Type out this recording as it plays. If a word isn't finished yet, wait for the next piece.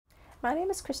My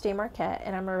name is Christine Marquette,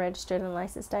 and I'm a registered and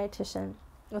licensed dietitian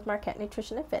with Marquette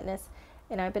Nutrition and Fitness,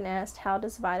 and I've been asked, how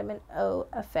does vitamin O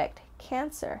affect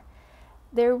cancer?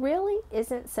 There really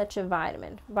isn't such a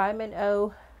vitamin. Vitamin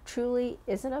O truly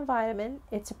isn't a vitamin.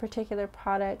 It's a particular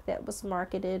product that was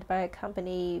marketed by a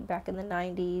company back in the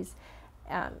 90s.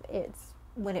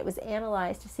 When it was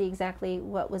analyzed to see exactly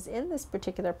what was in this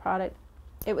particular product,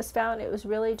 it was found it was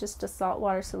really just a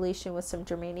saltwater solution with some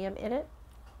germanium in it.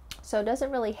 So it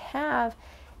doesn't really have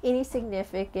any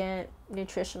significant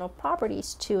nutritional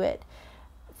properties to it.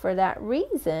 For that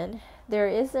reason, there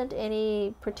isn't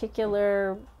any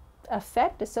particular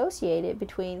effect associated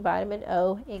between vitamin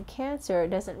O and cancer. It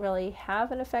doesn't really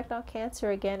have an effect on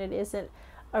cancer. Again, it isn't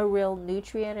a real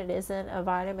nutrient. It isn't a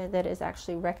vitamin that is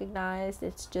actually recognized.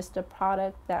 It's just a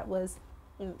product that was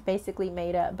basically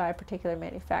made up by a particular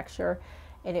manufacturer,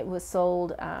 and it was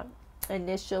sold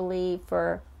initially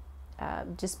for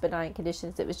just benign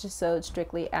conditions. It was just sold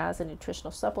strictly as a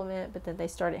nutritional supplement, but then they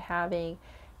started having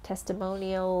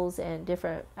testimonials and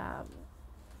different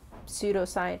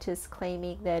pseudoscientists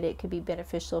claiming that it could be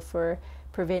beneficial for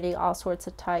preventing all sorts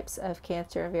of types of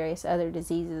cancer and various other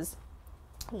diseases.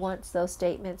 Once those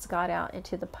statements got out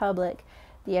into the public,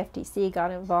 the FTC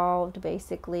got involved,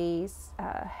 basically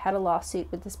had a lawsuit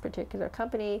with this particular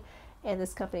company, and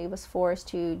this company was forced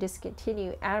to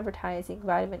discontinue advertising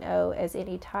vitamin O as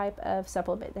any type of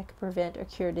supplement that could prevent or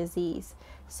cure disease.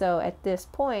 So at this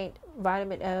point,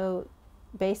 vitamin O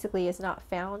basically is not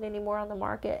found anymore on the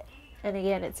market. And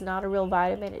again, it's not a real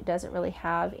vitamin. It doesn't really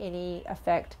have any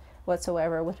effect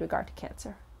whatsoever with regard to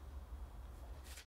cancer.